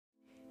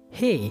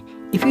Hey,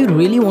 if you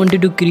really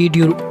wanted to create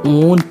your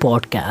own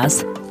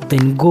podcast,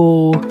 then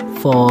go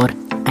for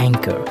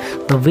Anchor.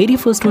 The very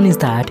first one is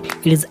that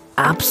it is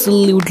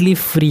absolutely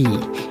free.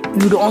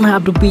 You don't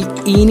have to pay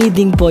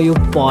anything for your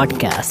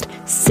podcast.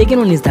 Second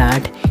one is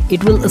that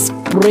it will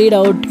spread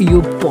out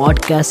your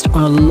podcast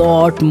on a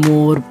lot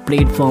more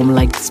platform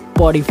like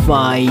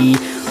Spotify,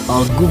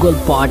 Google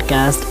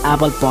Podcast,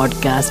 Apple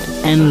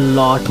Podcast, and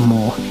lot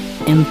more.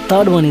 And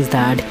third one is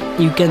that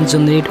you can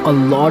generate a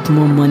lot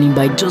more money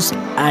by just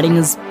adding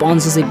a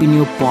sponsorship in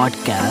your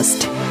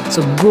podcast.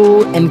 So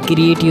go and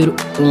create your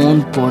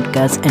own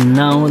podcast. And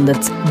now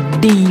let's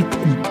deep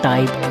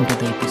dive into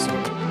the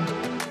episode.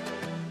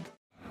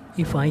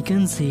 If I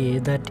can say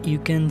that you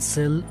can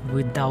sell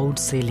without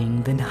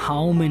selling, then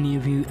how many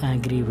of you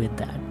agree with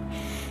that?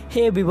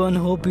 Hey everyone,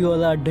 hope you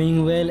all are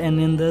doing well,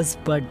 and in this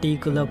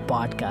particular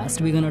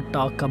podcast we're gonna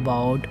talk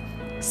about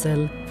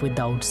sell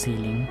without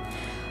selling.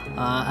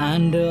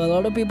 And a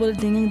lot of people are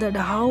thinking that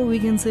how we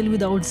can sell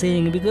without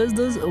selling, because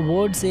this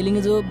word selling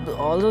is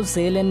also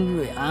sell,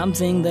 and I'm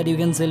saying that you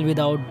can sell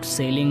without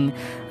selling,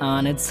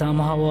 and it's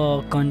somehow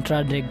a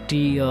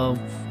contradictory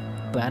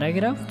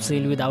paragraph,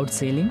 sell without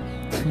selling.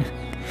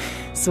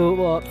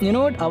 So you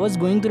know what, I was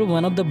going through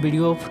one of the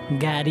video of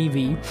Gary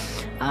Vee,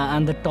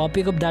 and the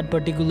topic of that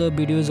particular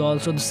video is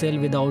also the sell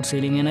without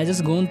selling, and I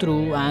just gone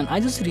through and I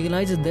just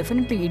realized that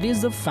definitely it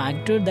is the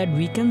factor that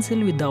we can sell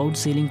without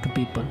selling to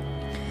people.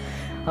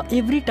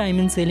 Every time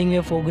in selling we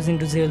are focusing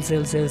to sell,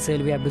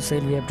 we have to sell.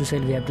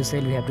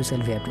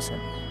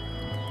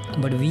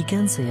 But we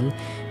can sell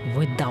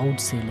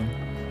without selling.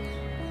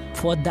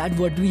 For that,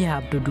 what we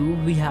have to do,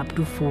 we have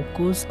to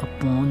focus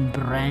upon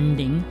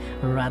branding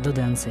rather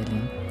than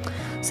selling.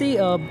 See,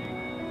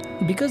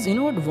 because you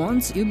know what,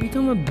 once you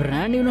become a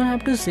brand, you don't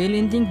have to sell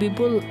anything.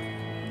 People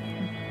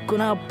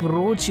gonna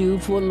approach you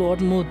for a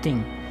lot more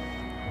thing.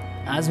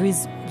 As we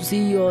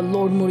see a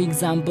lot more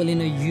example in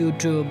a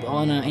YouTube,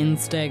 on a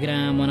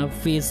Instagram, on a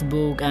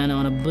Facebook, and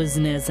on a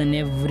business and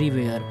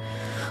everywhere.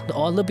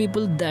 All the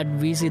people that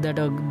we see that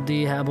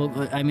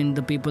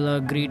the people are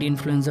great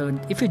influencer.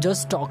 If you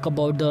just talk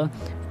about the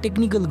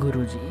technical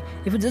Guruji,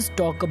 if you just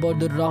talk about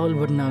the Rahul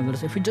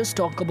Bhatnagar, if you just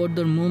talk about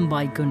the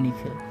Mumbai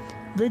Nikhil,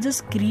 they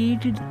just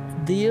created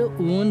their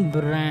own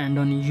brand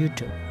on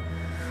YouTube.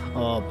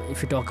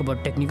 If you talk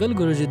about technical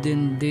Guruji,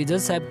 then they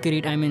just have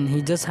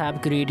he just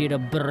have created a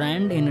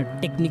brand in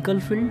a technical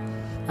field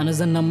and is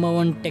the number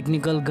one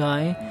technical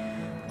guy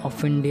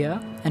of India.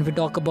 And if we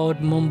talk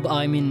about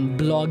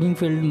blogging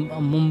field,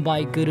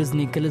 Mumbai Gurus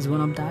Nikhil is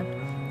one of that,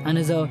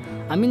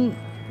 and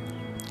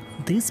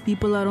these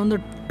people are on the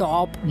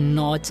top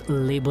notch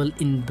level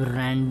in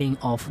branding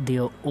of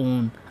their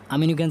own.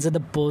 You can say the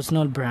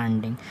personal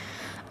branding,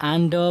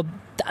 and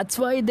that's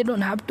why they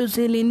don't have to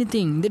sell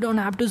anything. They don't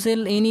have to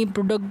sell any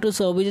product or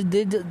services.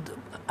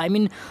 A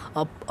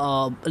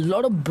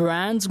lot of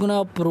brands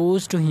gonna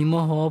approach to him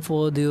or her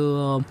for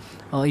their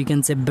you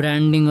can say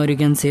branding, or you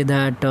can say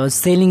that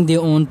selling their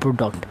own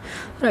product,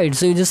 right?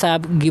 So you just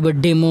have to give a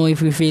demo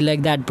if you feel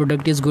like that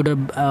product is good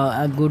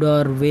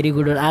or very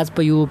good, or as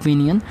per your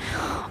opinion.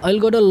 I'll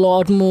got a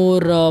lot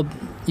more.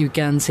 You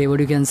can say you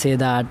got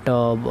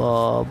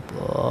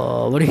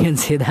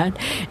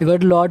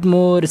a lot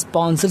more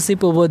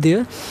sponsorship over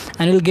there,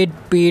 and you'll get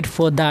paid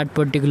for that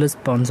particular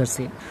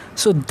sponsorship.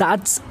 So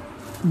that's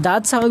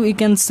how we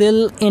can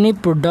sell any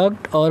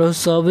product or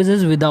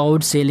services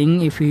without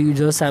selling, if you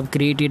just have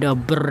created a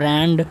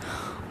brand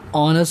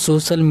on a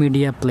social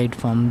media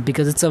platform,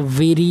 because it's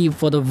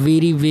for the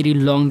very very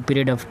long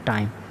period of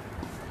time.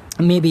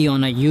 Maybe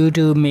on a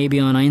YouTube, maybe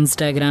on a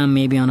Instagram,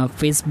 maybe on a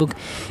Facebook.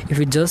 If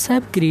you just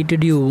have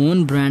created your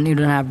own brand, you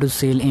don't have to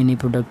sell any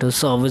product or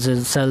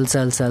services. Sell.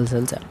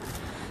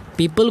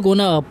 People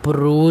gonna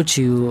approach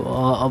you,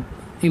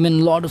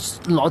 even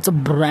lots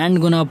of brand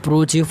gonna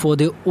approach you for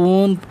their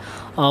own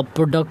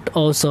product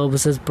or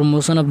services,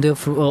 promotion of their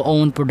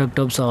own product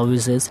or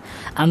services.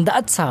 And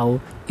that's how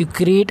you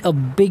create a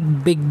big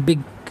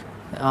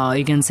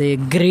you can say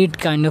great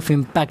kind of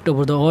impact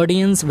over the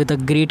audience, with a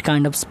great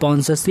kind of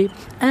sponsorship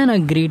and a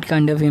great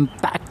kind of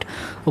impact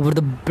over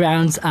the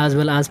brands, as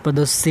well as per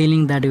the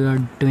selling that you are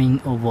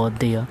doing over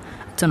there.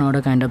 It's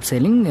another kind of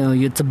selling.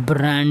 It's a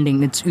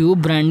branding. It's you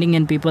branding,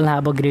 and people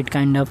have a great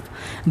kind of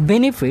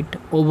benefit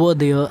over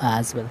there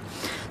as well.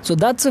 So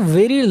that's a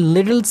very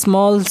little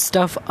small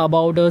stuff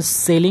about us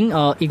selling.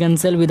 You can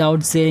sell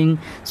without selling.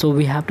 So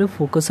we have to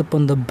focus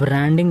upon the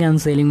branding, and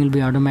selling will be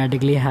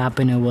automatically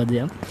happen over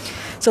there.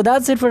 So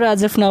that's it for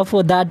as of now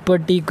for that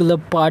particular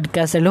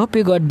podcast. I hope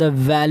you got the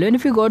value, and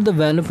if you got the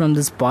value from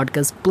this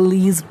podcast,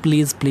 please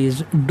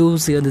do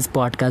share this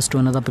podcast to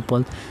another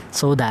people,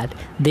 so that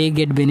they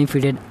get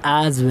benefited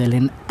as well.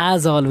 And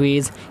as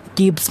always,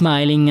 keep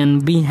smiling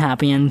and be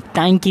happy, and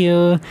thank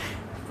you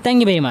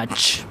very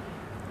much.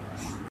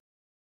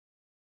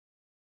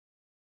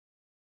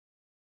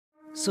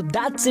 So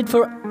that's it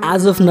for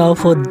as of now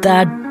for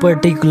that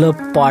particular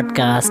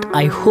podcast.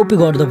 I hope you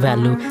got the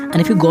value,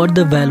 and if you got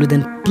the value,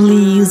 then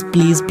please,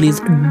 please, please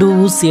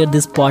do share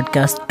this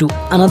podcast to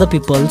another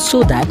people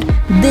so that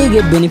they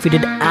get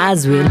benefited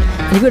as well.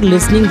 And if you're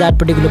listening that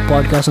particular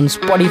podcast on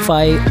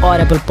Spotify or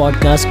Apple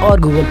Podcasts or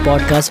Google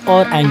Podcasts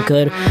or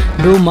Anchor,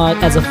 do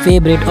mark as a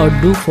favorite or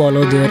do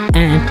follow there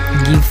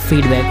and give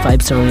feedback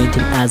 5 star or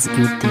anything as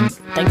you think.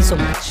 Thank you so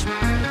much.